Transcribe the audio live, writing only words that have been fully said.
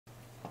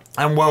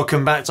And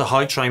welcome back to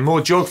Hypetrain.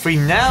 More geography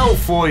now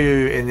for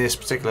you in this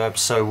particular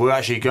episode. We're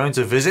actually going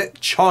to visit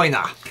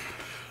China.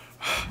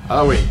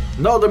 Are we?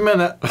 Not a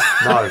minute.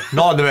 No,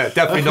 not in a minute.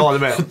 Definitely not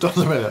in a minute. Not a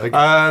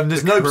minute.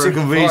 There's no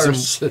particular reason.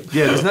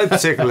 Yeah, there's no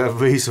particular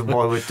reason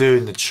why we're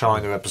doing the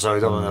China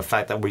episode, other than the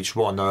fact that we just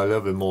want to know a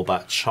little bit more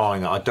about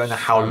China. I don't know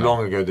how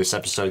long ago this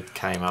episode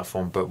came out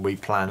from, but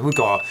we've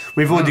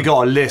already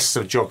got a list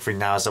of geography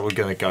nows that we're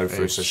going to go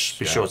through. So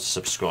be sure to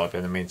subscribe.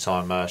 In the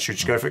meantime, should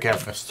you go for it,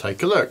 Kev? Let's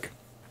take a look.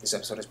 This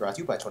episode is brought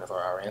to you by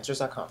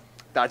 24houranswers.com.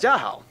 大家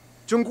好，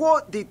中国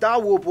的大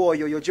湖泊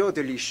有悠久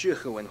的历史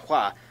和文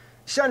化。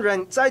虽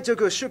然在这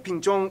个视频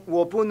中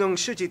我不能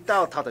涉及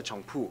到它的全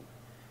部，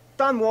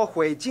但我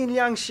会尽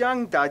量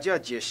向大家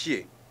解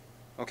释。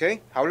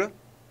OK， 好了，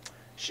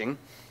行，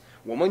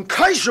我们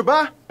开始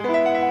吧。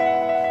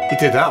He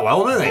did that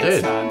well, didn't he?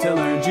 He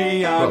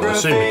did. Well, I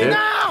assume he did.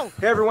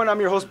 Hey everyone, I'm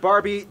your host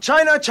Barbie.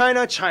 China,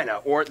 China, China,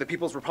 or the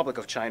People's Republic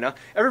of China.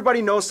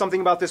 Everybody knows something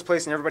about this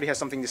place and everybody has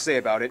something to say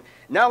about it.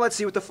 Now let's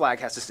see what the flag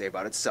has to say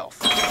about itself.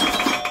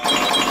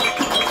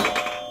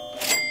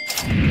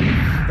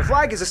 The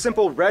flag is a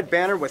simple red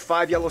banner with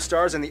 5 yellow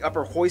stars in the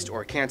upper hoist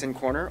or canton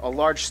corner, a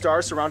large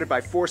star surrounded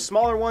by 4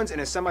 smaller ones in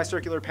a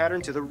semicircular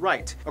pattern to the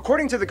right.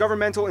 According to the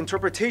governmental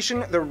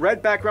interpretation, the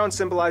red background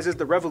symbolizes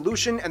the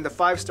revolution and the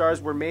 5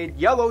 stars were made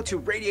yellow to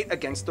radiate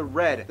against the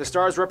red. The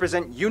stars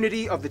represent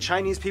unity of the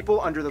Chinese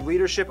people under the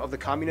leadership of the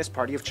Communist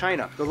Party of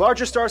China. The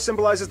larger star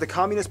symbolizes the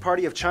Communist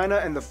Party of China,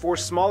 and the 4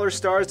 smaller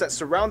stars that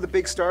surround the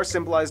big star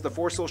symbolize the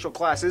 4 social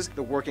classes: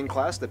 the working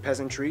class, the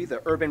peasantry,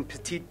 the urban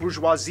petite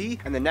bourgeoisie,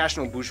 and the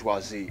national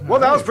bourgeoisie. Well,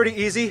 that was pretty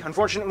easy.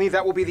 Unfortunately,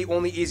 that will be the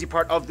only easy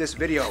part of this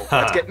video.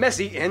 Let's get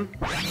messy in...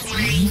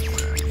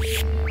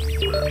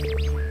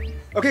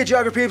 Okay,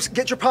 geography peeps,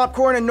 get your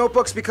popcorn and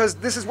notebooks because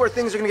this is where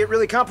things are gonna get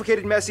really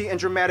complicated, messy, and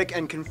dramatic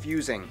and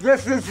confusing.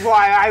 This is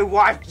why I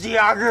watch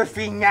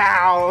geography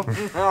now!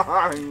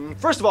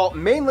 First of all,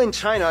 mainland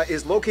China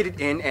is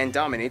located in and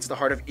dominates the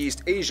heart of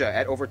East Asia.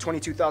 At over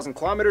 22,000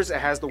 kilometers, it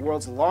has the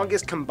world's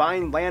longest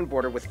combined land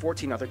border with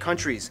 14 other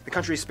countries. The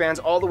country spans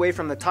all the way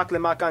from the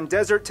Taklamakan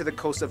Desert to the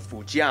coast of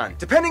Fujian.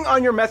 Depending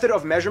on your method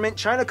of measurement,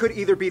 China could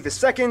either be the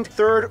 2nd,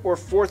 3rd, or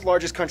 4th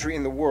largest country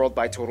in the world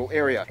by total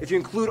area. If you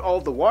include all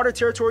of the water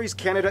territories,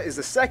 Canada is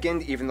the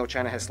 2nd, even though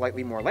China has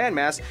slightly more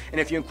landmass, and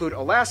if you include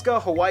Alaska,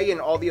 Hawaii, and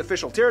all the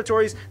official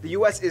territories, the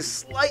US is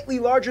slightly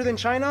larger than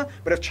China,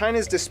 but if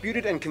China's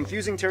disputed and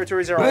confusing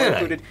territories are all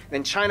included,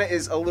 then China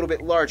is a little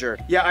bit larger.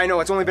 Yeah, I know,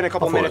 it's only been a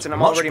couple minutes and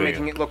I'm already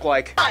making it look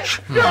like...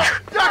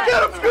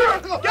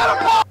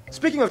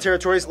 Speaking of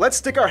territories, let's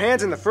stick our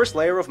hands in the first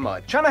layer of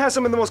mud. China has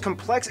some of the most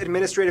complex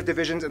administrative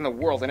divisions in the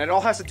world, and it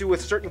all has to do with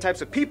certain types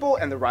of people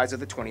and the rise of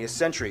the 20th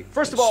century.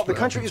 First of all, the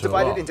country is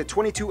divided into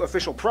 22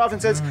 official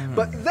provinces,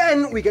 but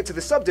then we get to the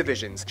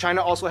subdivisions.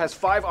 China also has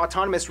 5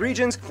 autonomous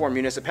regions, 4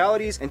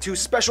 municipalities, and 2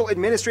 special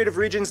administrative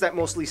regions that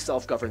mostly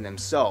self-govern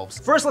themselves.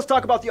 First, let's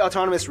talk about the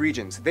autonomous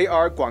regions. They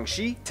are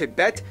Guangxi,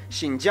 Tibet,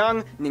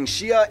 Xinjiang,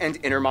 Ningxia, and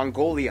Inner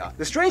Mongolia.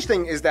 The strange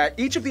thing is that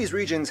each of these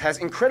regions has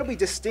incredibly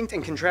distinct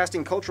and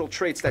contrasting cultural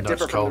traits that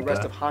differ from the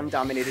rest of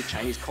Han-dominated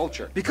Chinese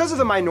culture. Because of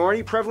the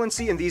minority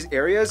prevalency in these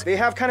areas, they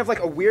have kind of like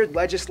a weird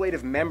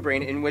legislative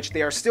membrane in which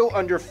they are still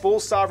under full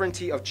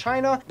sovereignty of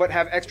China, but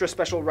have extra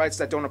special rights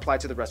that don't apply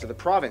to the rest of the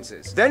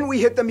provinces. Then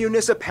we hit the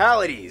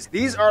municipalities.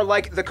 These are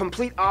like the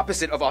complete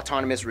opposite of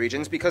autonomous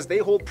regions because they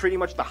hold pretty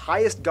much the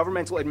highest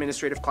governmental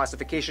administrative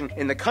classification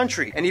in the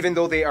country, and even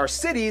though they are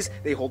cities,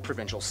 they hold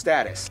provincial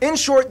status. In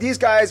short, these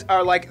guys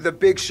are like the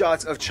big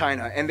shots of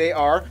China, and they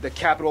are the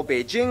capital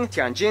Beijing,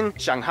 Tianjin,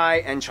 Shanghai,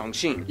 and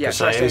Chongqing. Yeah,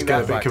 so it's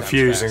going to be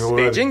confusing.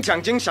 Beijing,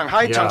 Tianjin,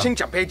 Shanghai, Chongqing,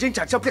 Beijing,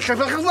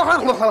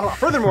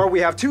 Furthermore, we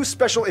have 2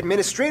 special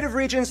administrative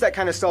regions that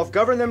kind of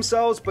self-govern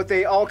themselves, but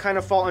they all kind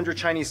of fall under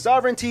Chinese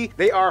sovereignty.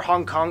 They are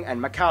Hong Kong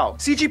and Macau.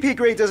 CGP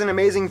Grade does an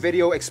amazing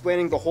video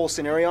explaining the whole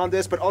scenario on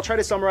this, but I'll try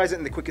to summarize it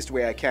in the quickest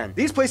way I can.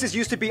 These places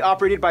used to be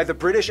operated by the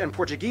British and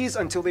Portuguese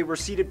until they were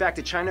ceded back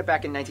to China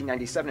back in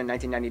 1997 and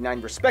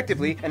 1999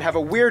 respectively, and have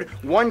a weird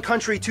 1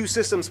 country 2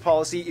 systems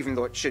policy, even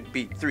though it should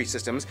be 3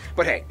 systems.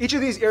 But hey, each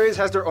of these areas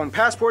has their own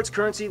passports,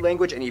 currency,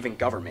 language, and even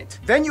government.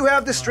 Then you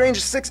have the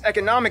strange 6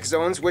 economic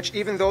zones, which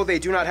even though they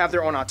do not have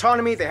their own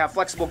autonomy, they have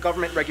flexible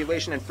government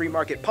regulation and free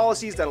market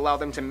policies that allow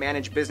them to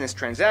manage business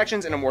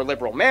transactions in a more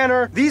liberal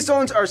manner. These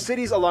zones are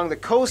cities along the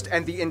coast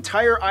and the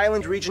entire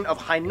island region of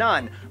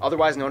Hainan,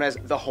 otherwise known as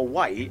the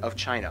Hawaii of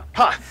China.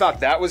 Ha! Thought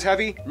that was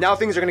heavy? Now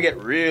things are gonna get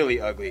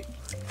really ugly.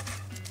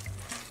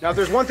 Now, if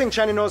there's one thing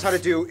China knows how to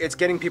do, it's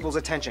getting people's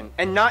attention.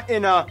 And not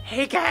in a,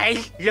 hey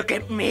guys, look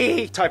at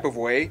me type of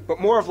way, but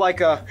more of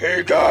like a,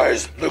 hey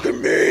guys, look at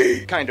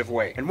me kind of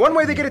way. And one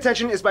way they get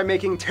attention is by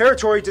making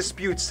territory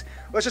disputes.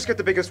 Let's just get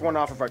the biggest one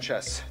off of our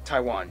chests.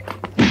 Taiwan.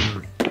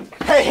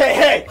 Hey, hey,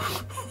 hey!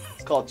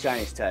 It's called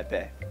Chinese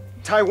Taipei.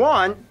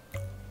 Taiwan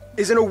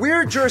is in a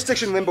weird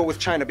jurisdiction limbo with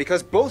China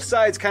because both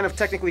sides kind of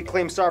technically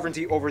claim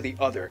sovereignty over the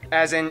other.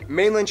 As in,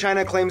 mainland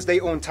China claims they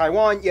own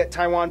Taiwan, yet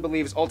Taiwan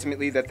believes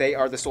ultimately that they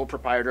are the sole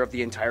proprietor of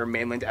the entire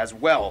mainland as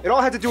well. It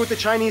all had to do with the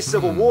Chinese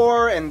Civil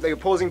War and the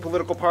opposing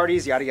political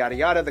parties, yada yada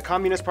yada. The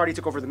Communist Party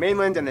took over the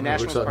mainland and the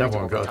Nationalist Party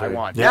took over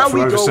Taiwan. Yeah, now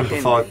we go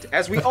inland.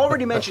 As we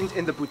already mentioned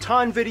in the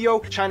Bhutan video,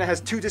 China has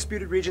 2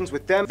 disputed regions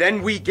with them.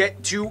 Then we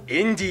get to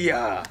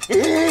India.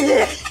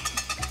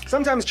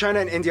 Sometimes China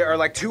and India are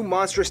like 2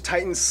 monstrous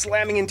titans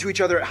slamming into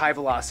each other at high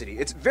velocity.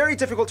 It's very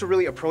difficult to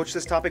really approach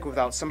this topic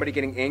without somebody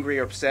getting angry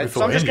or upset.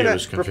 So I'm just gonna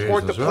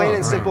report the plain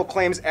and simple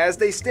claims as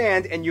they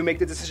stand and you make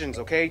the decisions,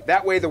 okay?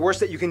 That way the worst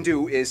that you can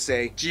do is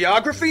say,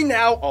 Geography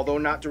Now, although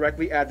not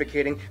directly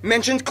advocating,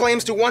 mentioned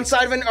claims to one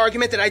side of an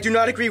argument that I do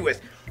not agree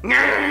with.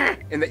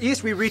 In the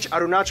east, we reach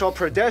Arunachal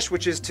Pradesh,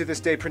 which is to this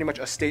day pretty much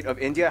a state of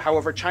India.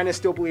 However, China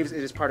still believes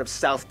it is part of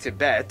South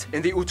Tibet.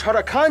 In the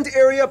Uttarakhand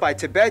area by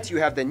Tibet, you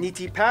have the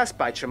Niti Pass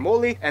by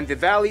Chamoli and the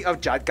valley of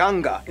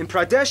Jadganga. In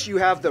Pradesh, you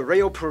have the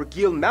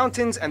Rayopurgil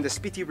Mountains and the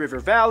Spiti River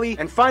Valley.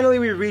 And finally,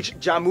 we reach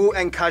Jammu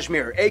and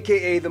Kashmir,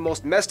 aka the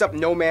most messed up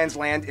no man's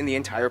land in the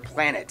entire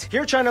planet.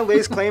 Here, China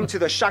lays claim to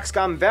the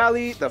Shaksgam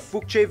Valley, the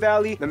Fukche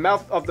Valley, the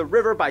mouth of the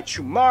river by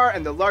Chumar,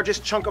 and the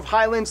largest chunk of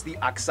highlands, the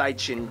Aksai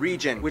Chin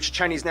region, which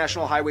Chinese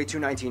National Highway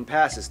 219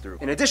 passes through.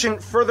 In addition,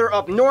 further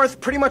up north,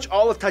 pretty much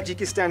all of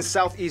Tajikistan's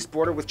southeast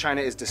border with China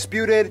is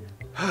disputed.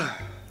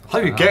 How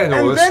are you getting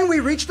all and this? then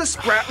we reach the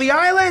Spratly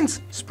Islands!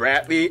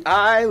 Spratly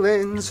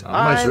Islands,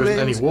 There isn't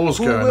any wars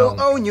who going will on.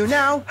 own you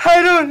now?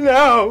 I don't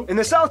know! In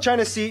the South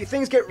China Sea,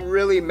 things get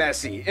really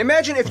messy.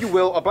 Imagine, if you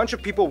will, a bunch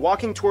of people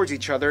walking towards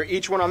each other,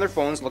 each one on their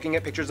phones looking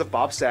at pictures of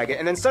Bob Saget,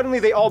 and then suddenly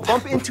they all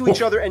bump into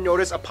each other and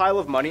notice a pile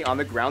of money on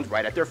the ground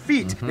right at their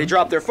feet. They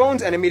drop their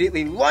phones and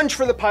immediately lunge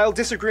for the pile,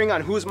 disagreeing on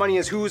whose money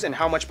is whose and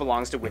how much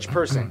belongs to which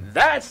person.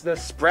 That's the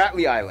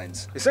Spratly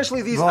Islands.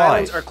 Essentially, these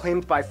islands are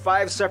claimed by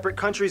 5 separate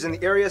countries in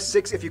the area,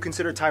 6 if you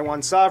consider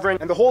Taiwan sovereign,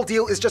 and the whole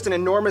deal is just an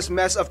enormous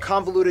mess of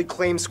convoluted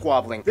claim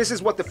squabbling. This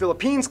is what the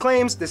Philippines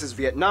claims, this is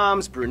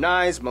Vietnam's,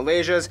 Brunei's,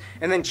 Malaysia's,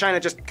 and then China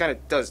just kind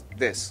of does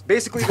this.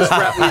 Basically, the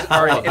Spratlys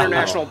are an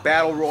international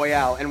battle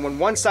royale, and when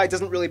one side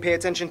doesn't really pay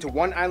attention to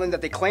one island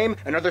that they claim,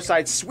 another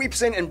side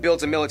sweeps in and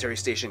builds a military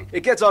station.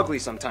 It gets ugly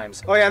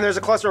sometimes. Oh yeah, and there's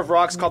a cluster of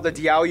rocks called the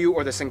Diaoyu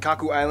or the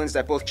Senkaku Islands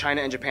that both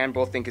China and Japan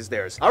both think is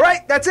theirs.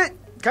 Alright, that's it!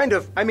 Kind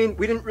of. I mean,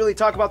 we didn't really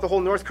talk about the whole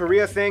North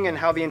Korea thing and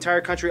how the entire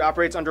country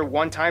operates under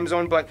one time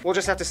zone, but we'll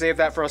just have to save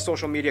that for a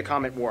social media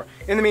comment war.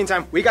 In the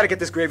meantime, we gotta get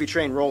this gravy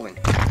train rolling.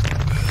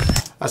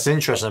 That's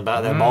interesting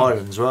about them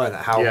islands, weren't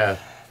it? How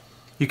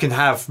you can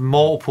have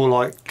multiple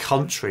like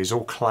countries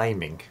all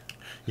claiming,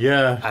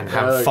 and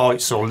have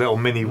fights or little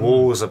mini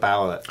wars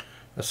about it.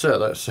 That's it.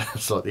 That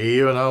sounds like the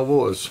EU and our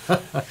waters.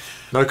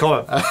 No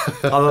comment. I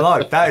don't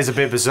know. That is a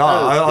bit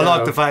bizarre. I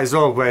like the fact as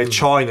well where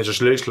China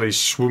just literally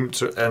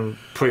swooped and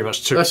pretty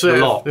much took the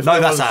lot. No,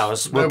 that's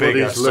ours. We're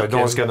bigger, so no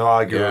one's going to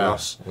argue with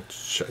us.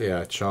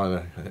 Yeah,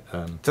 China.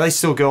 Do they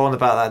still go on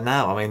about that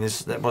now? I mean,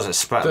 was it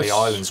Spratly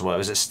Islands? Where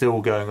is it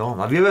still going on?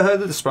 Have you ever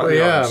heard of the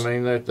Spratly Islands? I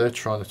mean they're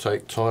trying to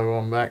take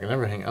Taiwan back and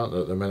everything, aren't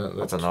they, at the minute?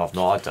 I don't know. I've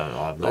not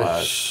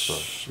heard.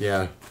 So.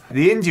 Yeah.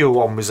 The India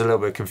one was a little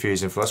bit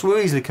confusing for us. We were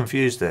easily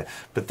confused there,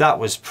 but that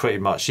was pretty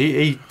much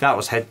that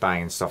was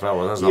headbanging stuff.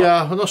 Wasn't it?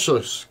 Yeah, I'm not sure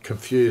it's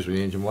confused with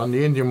the Indian one.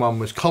 The Indian one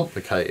was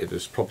complicated.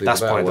 Is probably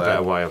the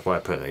better way of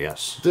putting it.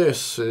 Yes.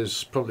 This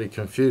is probably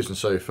confusing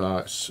so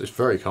far. It's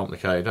very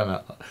complicated, isn't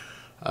it?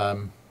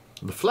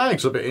 The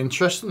flag's a bit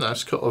interesting.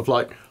 That's kind of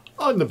like,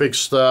 I'm the big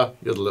star,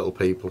 you're the little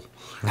people.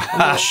 I'm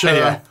not sure.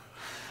 Yeah.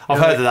 I've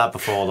heard of that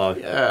before, though.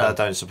 Yeah. That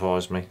don't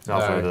surprise me.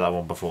 I've heard of that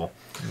one before.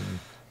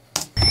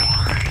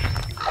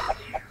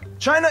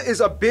 China is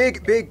a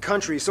big, big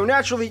country, so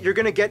naturally you're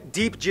gonna get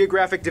deep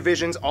geographic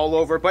divisions all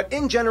over, but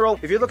in general,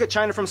 if you look at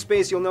China from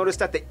space, you'll notice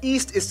that the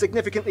east is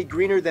significantly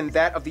greener than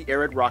that of the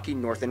arid, rocky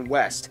north and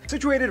west.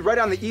 Situated right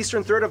on the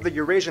eastern third of the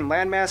Eurasian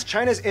landmass,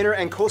 China's inner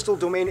and coastal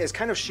domain is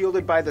kind of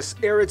shielded by the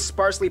arid,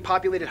 sparsely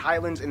populated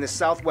highlands in the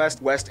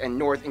southwest, west, and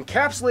north,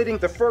 encapsulating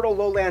the fertile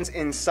lowlands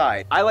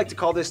inside. I like to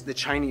call this the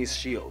Chinese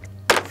shield.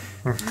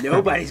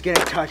 Nobody's gonna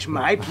touch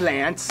my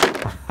plants.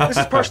 This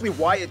is partially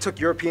why it took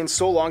Europeans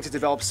so long to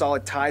develop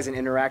solid ties and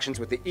interactions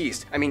with the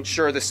East. I mean,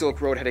 sure, the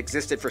Silk Road had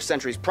existed for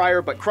centuries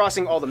prior, but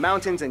crossing all the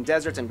mountains and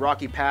deserts and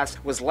rocky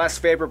paths was less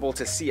favorable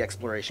to sea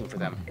exploration for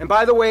them. And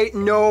by the way,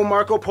 no,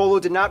 Marco Polo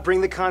did not bring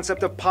the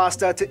concept of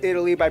pasta to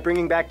Italy by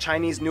bringing back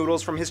Chinese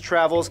noodles from his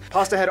travels.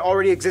 Pasta had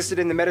already existed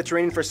in the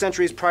Mediterranean for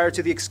centuries prior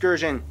to the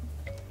excursion.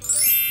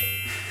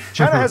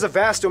 China has a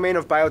vast domain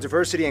of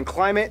biodiversity and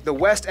climate. The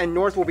west and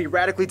north will be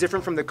radically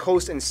different from the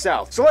coast and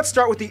south. So let's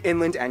start with the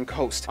inland and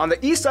coast. On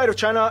the east side of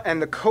China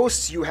and the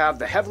coasts, you have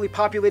the heavily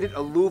populated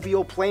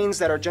alluvial plains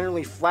that are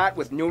generally flat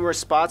with numerous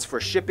spots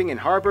for shipping and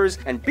harbors,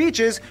 and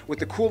beaches with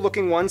the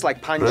cool-looking ones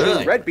like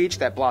Panjin Red Beach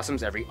that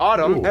blossoms every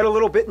autumn. Head a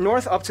little bit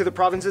north up to the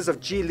provinces of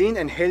Jilin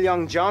and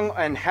Heilongjiang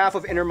and half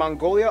of Inner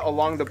Mongolia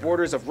along the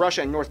borders of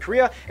Russia and North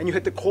Korea, and you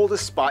hit the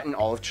coldest spot in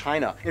all of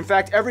China. In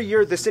fact, every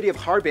year the city of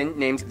Harbin,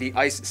 named the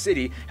Ice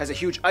City, has a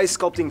huge ice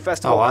sculpting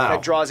festival Oh, wow.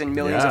 that draws in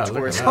millions Yeah, of look at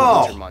tourists in that. the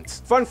Oh. winter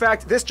months. Fun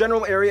fact, this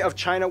general area of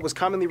China was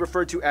commonly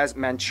referred to as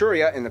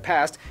Manchuria in the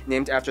past,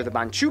 named after the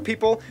Manchu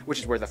people, which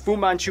is where the Fu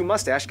Manchu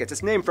mustache gets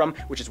its name from,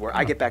 which is where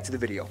I get back to the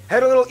video.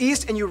 Head a little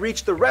east and you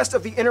reach the rest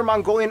of the Inner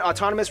Mongolian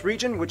Autonomous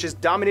Region, which is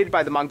dominated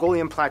by the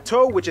Mongolian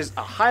Plateau, which is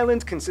a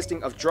highland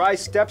consisting of dry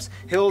steppes,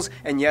 hills,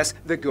 and yes,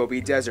 the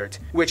Gobi Desert.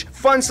 Which,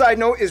 fun side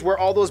note, is where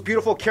all those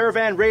beautiful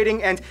caravan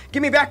raiding and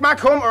 "give me back my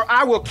comb or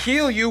I will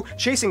kill you"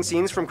 chasing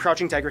scenes from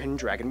Crouching Tiger, Hidden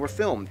Dragon were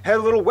filmed. Head a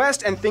little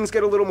west and things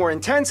get a little more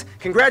intense.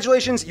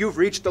 Congratulations, you've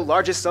reached the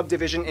largest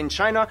subdivision in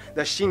China,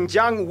 the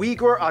Xinjiang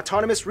Uyghur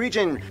Autonomous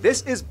Region.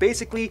 This is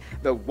basically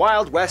the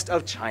Wild West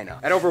of China.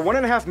 At over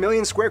 1.5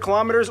 million square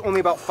kilometers, only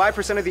about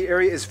 5% of the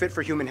area is fit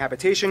for human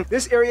habitation.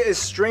 This area is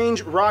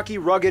strange, rocky,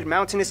 rugged,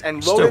 mountainous,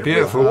 and Still loaded with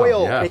beautiful.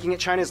 oil, Yeah. making it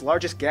China's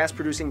largest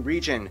gas-producing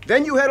region.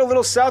 Then you head a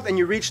little south and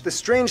you reach the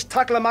strange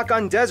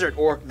Taklamakan Desert,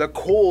 or the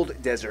Cold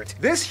Desert.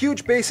 This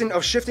huge basin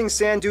of shifting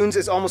sand dunes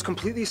is almost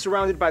completely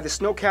surrounded by the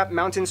snow-capped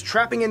mountains,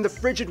 trapping in the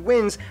frigid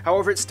winds.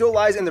 However, it still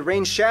lies in the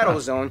rain shadow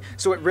zone,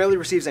 so it rarely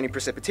receives any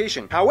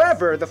precipitation.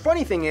 However, the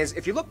funny thing is,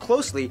 if you look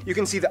closely, you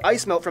can see the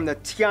ice melt from the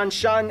Tian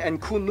Shan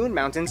and Kunlun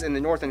mountains in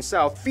the north and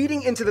south,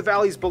 feeding into the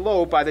valleys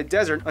below by the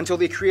desert until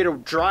they create a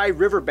dry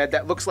riverbed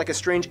that looks like a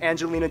strange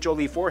Angelina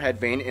Jolie forehead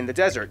vein in the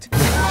desert.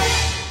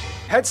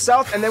 Head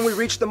south and then we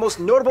reach the most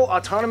notable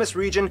autonomous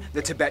region,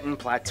 the Tibetan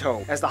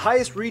Plateau. As the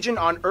highest region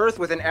on Earth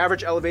with an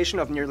average elevation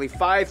of nearly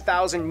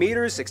 5,000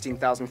 meters,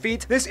 16,000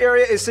 feet, this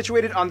area is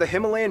situated on the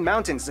Himalayan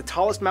mountains, the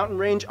tallest mountain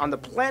range on the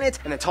planet,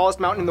 and the tallest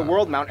mountain in the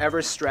world, Mount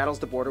Everest, straddles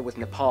the border with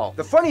Nepal.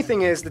 The funny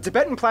thing is, the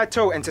Tibetan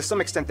Plateau, and to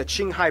some extent the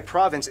Qinghai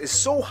province, is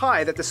so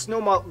high that the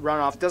snowmelt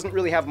runoff doesn't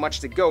really have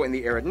much to go in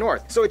the arid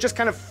north. So it just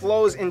kind of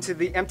flows into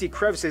the empty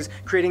crevices,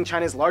 creating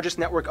China's largest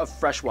network of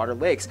freshwater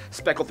lakes,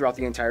 speckled throughout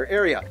the entire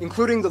area,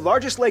 including the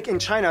largest lake in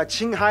China,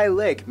 Qinghai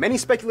Lake. Many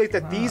speculate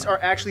that these are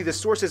actually the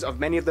sources of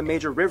many of the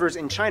major rivers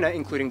in China,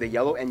 including the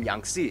Yellow and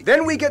Yangtze.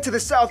 Then we get to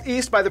the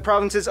southeast by the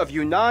provinces of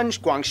Yunnan,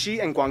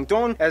 Guangxi, and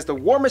Guangdong. As the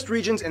warmest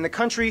regions in the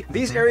country,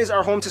 these areas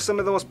are home to some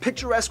of the most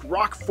picturesque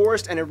rock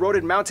forest and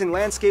eroded mountain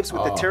landscapes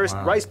with the terraced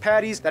rice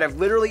paddies that have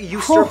literally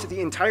usurped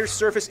the entire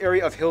surface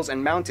area of hills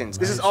and mountains.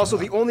 This is also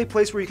the only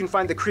place where you can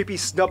find the creepy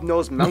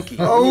snub-nosed monkey.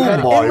 Oh you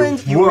head my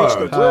inland, you reach the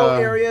word. rural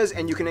areas,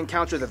 and you can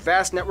encounter the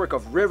vast network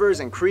of rivers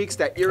and creeks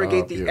that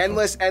irrigate the beautiful.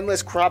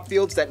 endless crop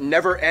fields that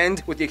never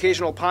end, with the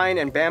occasional pine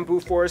and bamboo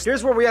forest.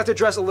 Here's where we have to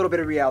address a little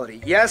bit of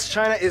reality. Yes,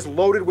 China is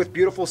loaded with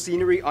beautiful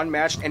scenery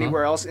unmatched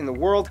anywhere else in the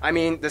world. I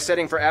mean, the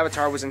setting for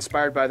Avatar was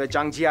inspired by the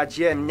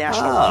Zhangjiajie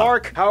National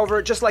Park.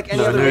 However, just like any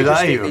Never other knew major that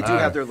state, even. they do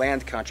have their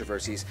land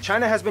controversies.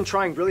 China has been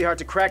trying really hard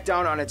to crack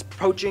down on its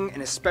poaching,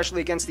 and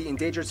especially against the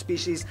endangered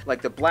species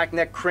like the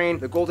black-necked crane,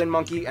 the golden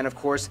monkey, and of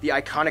course, the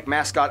iconic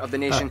mascot of the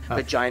nation,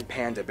 the giant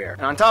panda bear.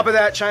 And on top of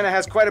that, China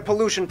has quite a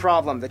pollution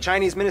problem. The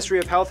Chinese Ministry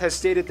of Health has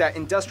stated that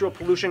industrial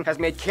pollution has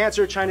made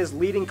cancer China's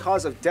leading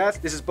cause of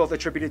death. This is both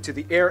attributed to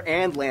the air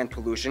and land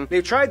pollution.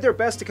 They've tried their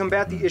best to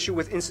combat the issue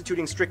with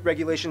instituting strict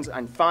regulations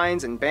on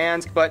fines and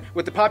bans, but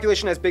with the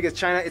population as big as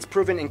China, it's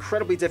proven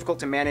incredibly difficult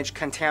to manage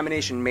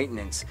contamination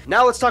maintenance.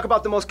 Now let's talk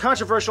about the most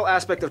controversial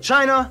aspect of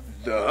China,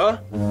 the...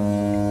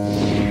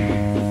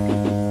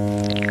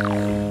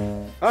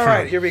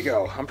 Alright, here we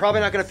go. I'm probably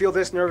not going to feel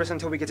this nervous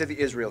until we get to the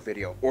Israel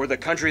video, or the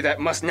country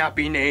that must not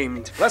be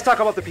named. Let's talk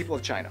about the people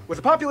of China. With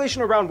a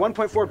population around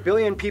 1.4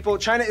 billion people,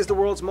 China is the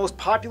world's most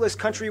populous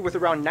country with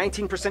around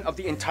 19% of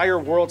the entire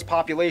world's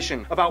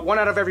population. About 1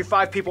 out of every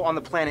 5 people on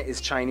the planet is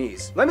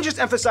Chinese. Let me just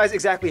emphasize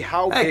exactly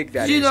how big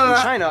that is. In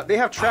China, they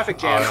have traffic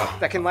jams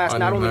that can last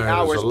not only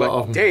hours,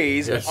 but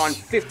days on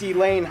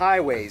 50-lane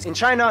highways. In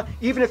China,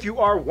 even if you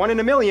are 1 in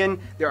a million,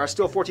 there are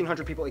still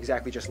 1,400 people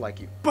exactly just like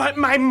you. But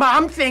my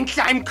mom thinks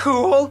I'm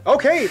cool.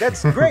 Okay,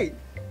 that's great.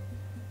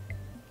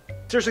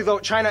 Seriously though,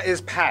 China is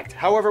packed.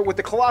 However, with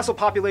the colossal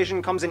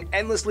population comes an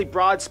endlessly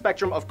broad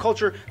spectrum of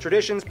culture,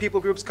 traditions,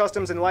 people groups,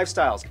 customs, and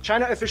lifestyles.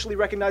 China officially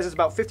recognizes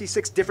about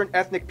 56 different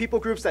ethnic people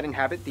groups that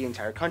inhabit the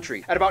entire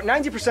country. At about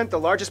 90%, the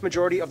largest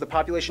majority of the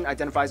population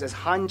identifies as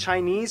Han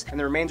Chinese, and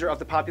the remainder of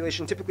the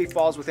population typically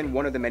falls within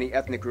one of the many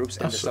ethnic groups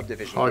in the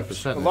subdivision.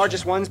 The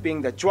largest ones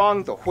being the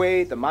Zhuang, the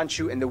Hui, the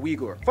Manchu, and the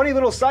Uyghur. Funny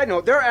little side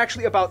note, there are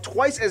actually about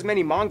twice as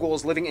many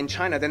Mongols living in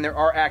China than there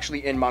are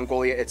actually in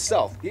Mongolia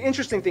itself. The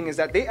interesting thing is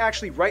that they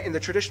actually write in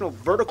the traditional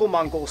vertical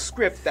Mongol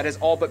script that has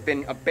all but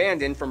been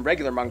abandoned from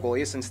regular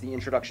Mongolia since the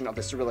introduction of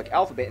the Cyrillic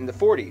alphabet in the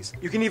 40s.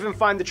 You can even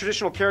find the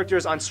traditional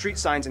characters on street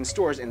signs and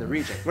stores in the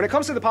region. When it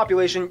comes to the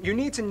population, you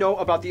need to know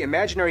about the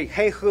imaginary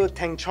Heihe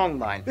Tengchong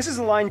line. This is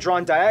a line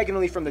drawn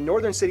diagonally from the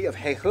northern city of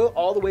Heihe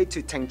all the way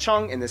to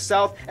Tengchong in the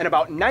south, and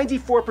about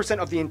 94%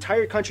 of the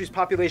entire country's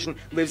population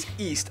lives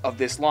east of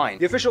this line.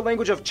 The official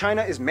language of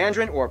China is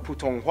Mandarin or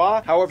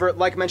Putonghua. However,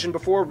 like mentioned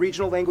before,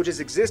 regional languages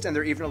exist and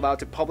they're even allowed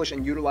to publish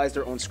and utilize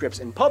their own scripts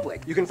in public.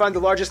 Republic. You can find the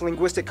largest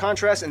linguistic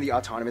contrast in the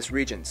autonomous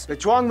regions. The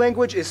Zhuang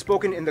language is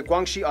spoken in the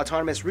Guangxi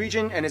Autonomous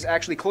Region and is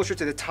actually closer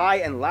to the Thai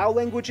and Lao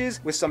languages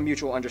with some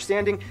mutual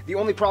understanding. The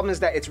only problem is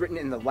that it's written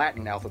in the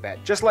Latin alphabet.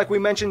 Just like we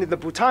mentioned in the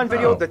Bhutan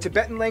video, the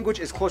Tibetan language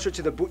is closer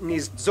to the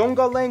Bhutanese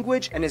Dzongkha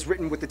language and is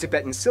written with the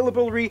Tibetan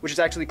syllabary, which is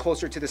actually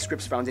closer to the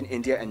scripts found in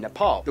India and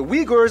Nepal. The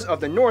Uyghurs of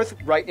the north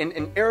write in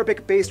an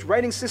Arabic-based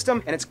writing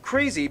system, and it's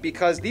crazy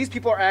because these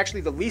people are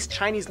actually the least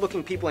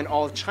Chinese-looking people in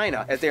all of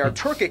China, as they are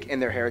Turkic in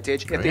their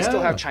heritage, yet they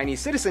still have Chinese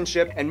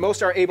citizenship, and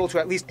most are able to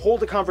at least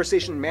hold a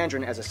conversation in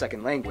Mandarin as a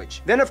second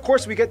language. Then of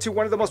course we get to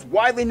one of the most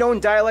widely known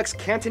dialects,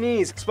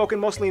 Cantonese, spoken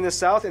mostly in the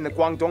south in the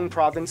Guangdong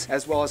province,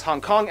 as well as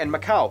Hong Kong and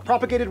Macau,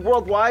 propagated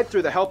worldwide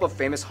through the help of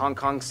famous Hong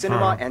Kong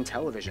cinema and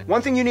television.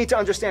 One thing you need to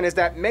understand is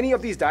that many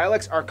of these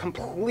dialects are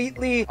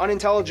completely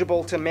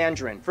unintelligible to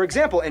Mandarin. For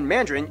example, in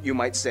Mandarin, you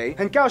might say,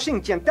 很高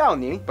兴见到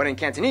你, but in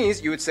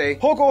Cantonese, you would say,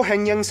 好高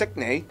興認識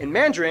你. In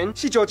Mandarin,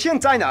 是酒錢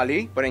在哪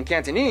裡, but in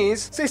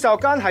Cantonese, 是sau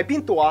干喺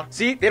邊度啊?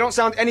 See, they don't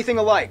sound anything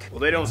alike. Well,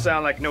 they don't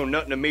sound like no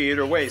nothing to me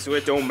either way, so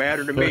it don't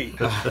matter to me.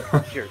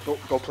 Here,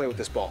 go play with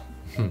this ball.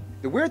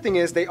 The weird thing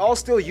is they all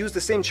still use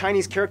the same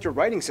Chinese character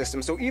writing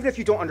system, so even if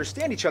you don't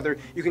understand each other,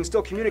 you can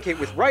still communicate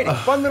with writing.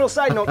 Fun little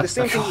side note, the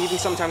same thing even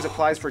sometimes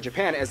applies for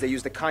Japan, as they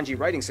use the kanji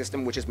writing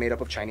system, which is made up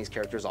of Chinese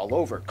characters all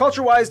over.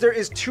 Culture-wise, there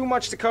is too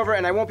much to cover,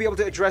 and I won't be able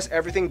to address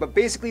everything, but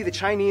basically the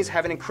Chinese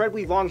have an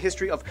incredibly long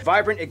history of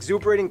vibrant,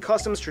 exuberating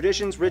customs,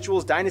 traditions,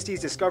 rituals,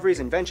 dynasties, discoveries,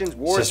 inventions,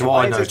 wars,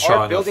 alliances,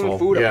 art, building,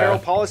 food, apparel,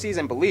 policies,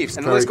 and beliefs.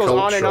 And the list goes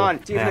on and on.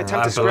 To even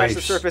attempt to scratch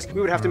the surface, we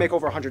would have to make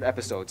over 100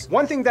 episodes.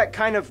 One thing that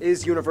kind of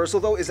is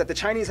universal, though, is that the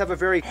Chinese have a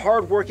very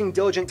hard-working,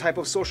 diligent type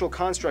of social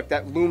construct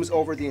that looms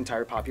over the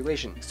entire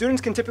population.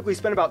 Students can typically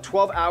spend about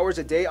 12 hours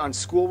a day on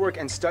schoolwork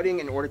and studying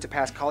in order to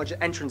pass college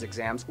entrance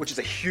exams, which is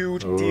a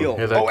huge deal.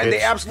 And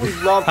they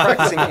absolutely love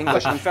practicing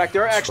English. In fact,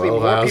 there are actually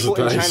more people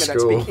in China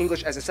that speak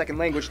English as a second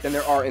language than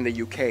there are in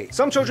the UK.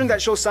 Some children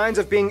that show signs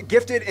of being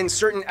gifted in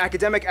certain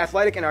academic,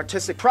 athletic, and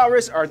artistic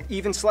prowess are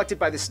even selected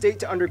by the state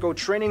to undergo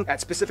training at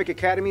specific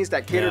academies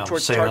that cater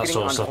towards targeting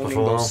on honing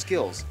those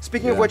skills.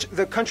 Speaking of which,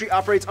 the country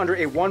operates under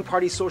a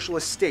one-party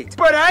socialist state.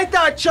 But I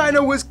thought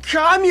China was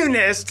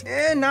communist!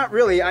 Not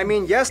really. I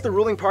mean, yes, the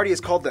ruling party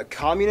is called the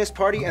Communist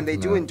Party, and they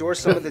do endorse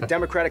some of the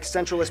democratic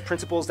centralist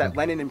principles that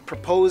Lenin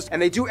proposed, and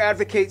they do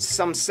advocate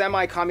some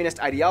semi-communist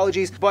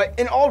ideologies, but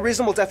in all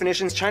reasonable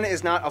definitions, China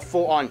is not a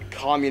full-on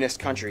communist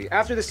country.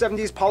 After the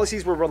 70s,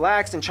 policies were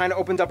relaxed and China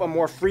opened up a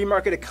more free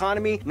market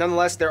economy.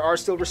 Nonetheless, there are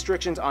still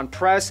restrictions on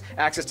press,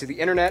 access to the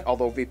internet,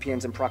 although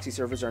VPNs and proxy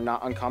servers are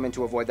not uncommon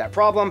to avoid that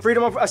problem,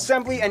 freedom of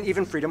assembly, and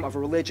even freedom of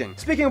religion.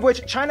 Speaking of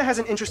which, China has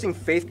an interesting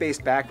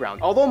faith-based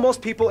background. Although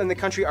most people in the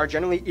country are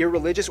generally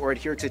irreligious or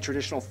adhere to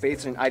traditional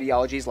faiths and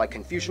ideologies like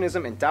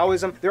Confucianism and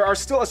Taoism, there are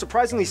still a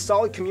surprisingly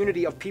solid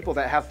community of people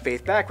that have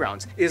faith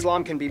backgrounds.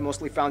 Islam can be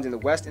mostly found in the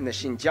west in the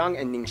Xinjiang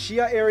and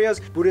Ningxia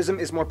areas. Buddhism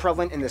is more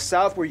prevalent in the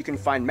south, where you can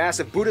find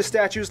massive Buddha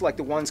statues like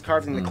the ones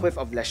carved in the cliff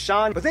of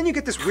Leshan. But then you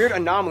get this weird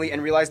anomaly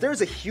and realize there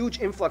is a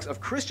huge influx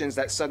of Christians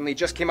that suddenly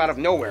just came out of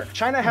nowhere.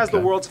 China has the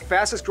world's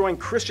fastest growing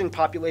Christian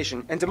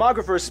population, and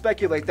demographers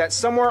speculate that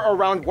somewhere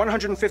around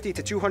 150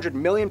 to 200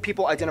 million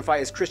people identify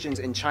as Christians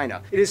in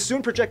China. It is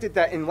soon projected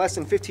that in less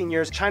than 15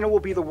 years, China will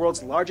be the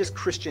world's largest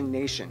Christian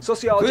nation.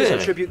 Sociologists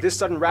attribute this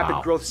sudden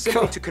rapid growth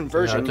simply to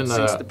conversion,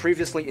 since the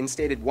previously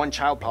instated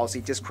one-child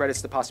policy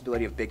discredits the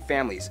possibility of big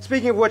families.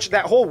 Speaking of which,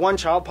 that whole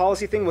one-child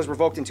policy thing was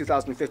revoked in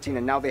 2015,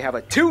 and now they have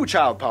a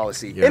two-child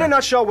policy. In a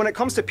nutshell, when it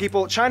comes to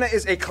people, China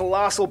is a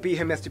colossal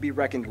behemoth to be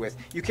reckoned with.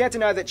 You can't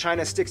deny that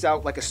China sticks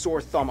out like a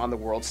sore thumb on the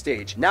world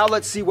stage. Now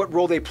let's see what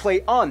role they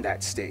play on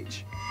that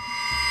stage.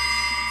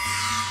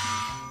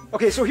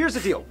 Okay, so here's the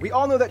deal. We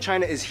all know that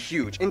China is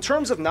huge. In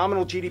terms of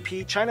nominal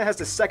GDP, China has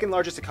the second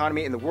largest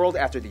economy in the world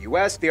after the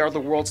US. They are the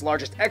world's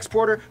largest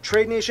exporter,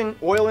 trade nation,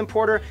 oil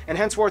importer, and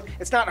henceforth,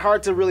 it's not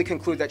hard to really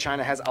conclude that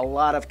China has a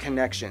lot of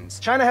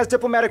connections. China has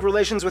diplomatic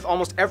relations with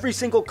almost every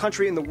single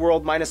country in the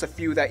world, minus a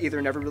few that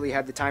either never really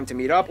had the time to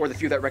meet up, or the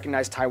few that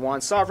recognize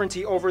Taiwan's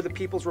sovereignty over the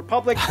People's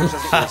Republic, which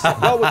doesn't really sit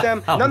well with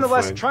them.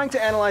 Nonetheless, trying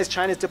to analyze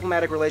China's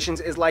diplomatic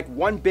relations is like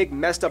one big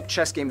messed up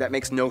chess game that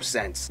makes no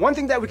sense. One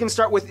thing that we can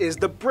start with is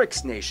the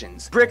BRICS nations.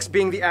 BRICS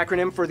being the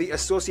acronym for the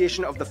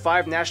Association of the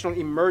 5 National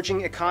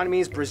Emerging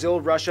Economies: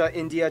 Brazil, Russia,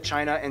 India,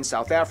 China, and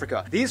South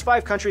Africa. These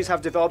 5 countries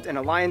have developed an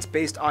alliance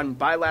based on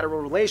bilateral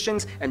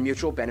relations and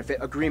mutual benefit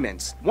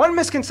agreements. One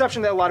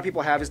misconception that a lot of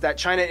people have is that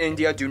China and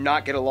India do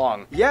not get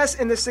along. Yes,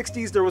 in the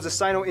 60s there was a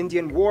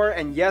Sino-Indian War,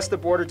 and yes, the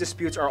border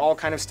disputes are all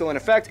kind of still in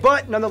effect,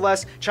 but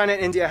nonetheless, China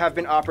and India have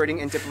been operating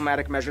in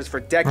diplomatic measures for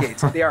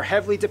decades. They are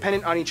heavily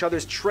dependent on each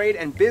other's trade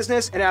and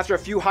business, and after a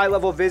few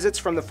high-level visits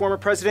from the former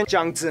president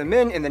Jiang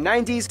Zemin in the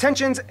 90s, Chinese,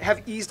 tensions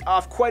have eased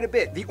off quite a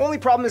bit. The only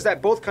problem is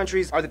that both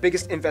countries are the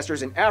biggest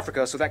investors in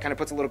Africa, so that kind of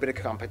puts a little bit of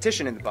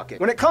competition in the bucket.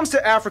 When it comes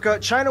to Africa,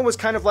 China was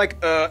kind of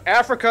like,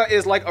 Africa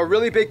is like a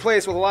really big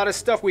place with a lot of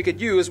stuff we could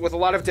use with a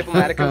lot of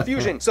diplomatic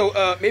confusion.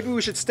 So maybe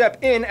we should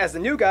step in as the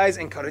new guys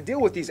and cut a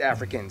deal with these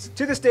Africans.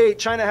 To this day,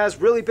 China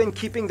has really been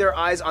keeping their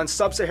eyes on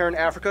sub-Saharan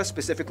Africa,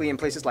 specifically in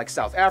places like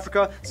South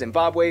Africa,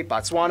 Zimbabwe,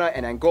 Botswana,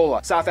 and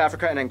Angola. South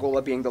Africa and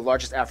Angola being the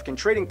largest African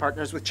trading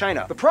partners with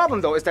China. The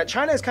problem though is that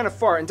China is kind of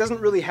far and doesn't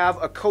really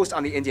have a coast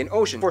on the Indian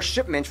Ocean for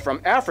shipment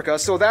from Africa,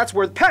 so that's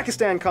where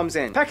Pakistan comes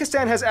in.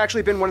 Pakistan has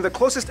actually been one of the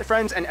closest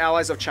friends and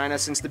allies of China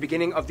since the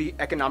beginning of the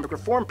economic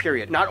reform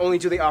period. Not only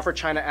do they offer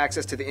China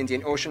access to the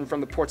Indian Ocean from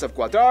the ports of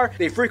Gwadar,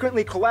 they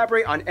frequently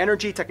collaborate on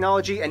energy,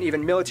 technology, and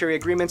even military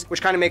agreements,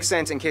 which kind of makes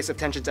sense in case of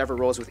tensions ever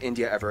rose with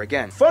India ever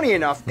again. Funny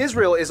enough,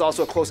 Israel is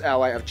also a close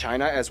ally of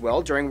China as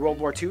well. During World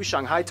War II,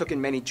 Shanghai took in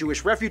many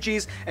Jewish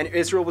refugees, and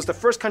Israel was the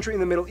first country in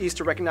the Middle East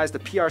to recognize the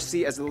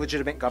PRC as the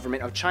legitimate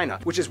government of China,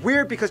 which is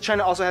weird because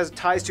China also has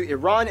ties to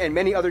Iran and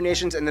many other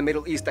nations in the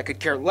Middle East that could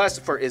care less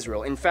for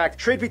Israel. In fact,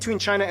 trade between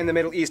China and the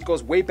Middle East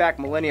goes way back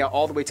millennia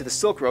all the way to the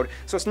Silk Road,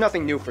 so it's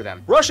nothing new for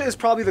them. Russia is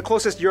probably the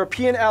closest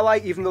European ally,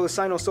 even though the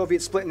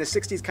Sino-Soviet split in the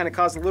 60s kind of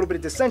caused a little bit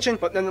of dissension,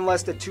 but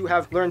nonetheless the two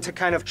have learned to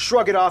kind of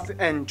shrug it off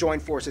and join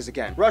forces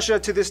again. Russia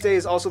to this day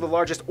is also the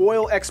largest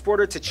oil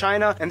exporter to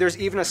China, and there's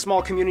even a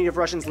small community of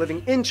Russians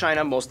living in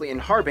China, mostly in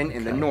Harbin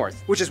in the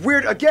north. Which is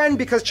weird again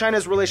because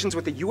China's relations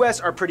with the US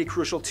are pretty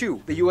crucial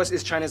too. The US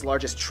is China's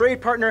largest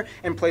trade partner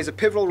and plays a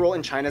pivotal role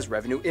in China's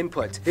revenue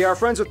input. They are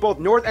friends with both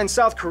North and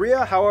South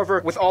Korea,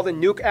 however, with all the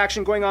nuke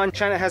action going on,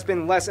 China has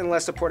been less and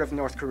less supportive of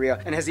North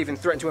Korea and has even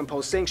threatened to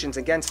impose sanctions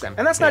against them.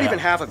 And that's not even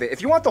half of it.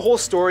 If you want the whole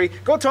story,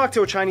 go talk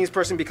to a Chinese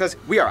person because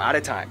we are out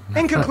of time.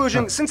 In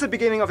conclusion, since the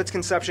beginning of its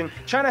conception,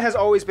 China has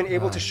always been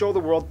able to show the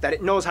world that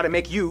it knows how to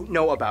make you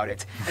know about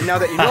it. And now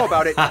that you know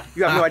about it,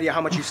 you have no idea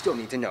how much you still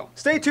need to know.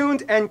 Stay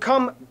tuned and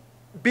come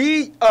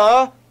be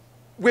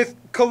with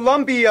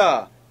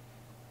Colombia.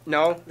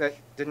 No, that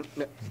didn't.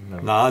 No,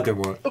 that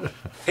didn't work.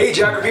 Hey,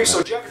 Geography.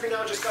 So Geography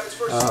Now just got its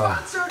first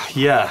sponsor.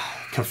 Yeah,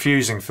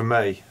 confusing for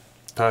me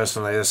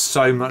personally. There's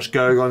so much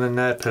going on in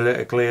there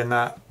politically and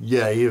that.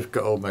 Yeah, you've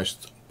got to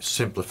almost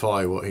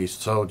simplify what he's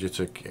told you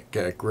to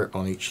get a grip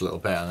on each little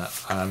bit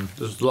of it.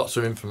 There's lots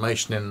of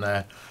information in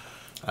there.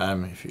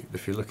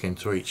 If you look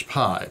into each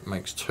part, it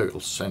makes total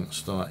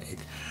sense, doesn't it?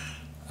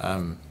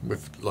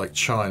 With like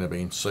China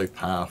being so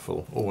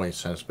powerful,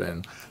 always has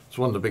been. It's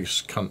one of the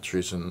biggest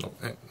countries in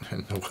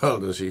the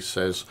world, as he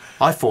says.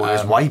 I thought it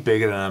was way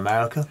bigger than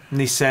America.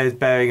 And he said,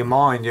 bearing in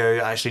mind,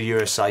 actually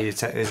USA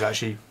is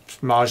actually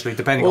marginally,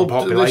 depending on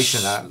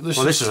population.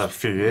 This is a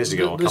few years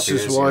ago. This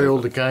is why all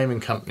the gaming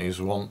companies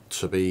want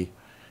to be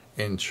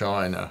in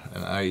China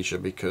and Asia,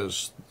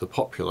 because the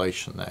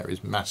population there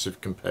is massive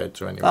compared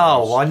to anyone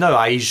else. Oh, I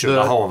know Asia,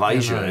 the whole of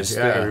Asia is,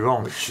 don't get me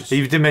wrong.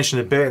 You did mention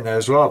a bit in there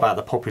as well about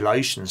the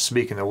population.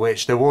 Speaking of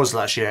which, there was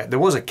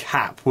a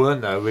cap,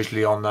 weren't there,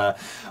 originally on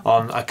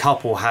a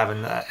couple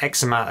having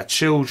X amount of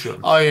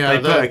children. Oh yeah,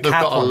 they put a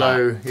cap on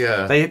low, that.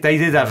 Yeah, they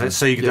did have it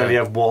so you could only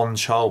have one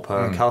child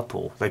per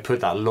couple. They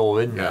put that law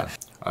in there.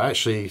 I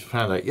actually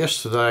found out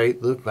yesterday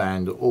they've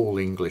banned all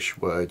English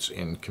words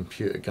in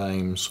computer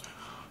games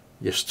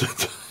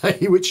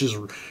yesterday, which is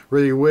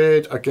really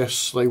weird. I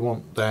guess they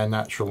want their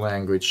natural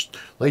language.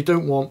 They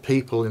don't want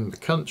people in the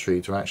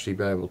country to actually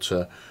be able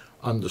to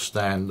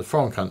understand the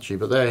foreign country.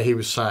 But there he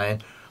was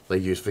saying they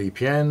use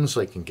VPNs,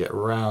 they can get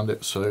around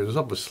it. So there's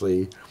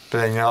obviously...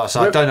 But then,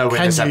 so I don't know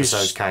when this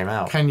episode came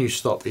out. Can you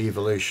stop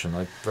evolution?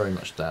 I very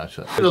much doubt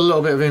it. A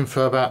little bit of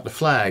info about the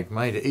flag.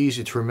 Made it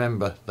easy to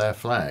remember their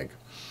flag.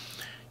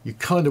 You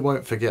kind of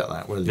won't forget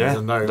that, will you? Yeah,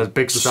 the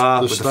big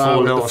star with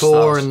the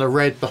four and the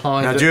red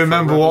behind it. Now, do you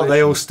remember what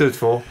they all stood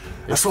for?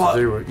 It's to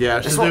do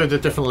with the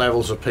different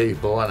levels of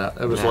people, and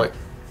it was like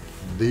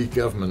the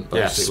government,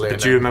 basically. Yes,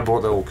 but do you remember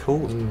what they're all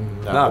called?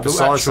 No,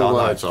 besides the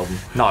words of them.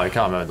 No, I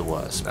can't remember the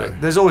words.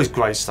 But there's always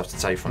great stuff to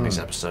take from these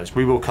episodes.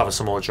 We will cover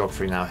some more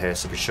geography now here,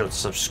 so be sure to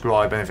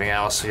subscribe. Anything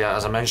else,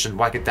 as I mentioned,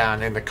 whack it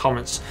down in the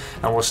comments,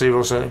 and we'll see you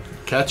all soon.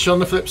 Catch you on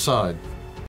the flip side.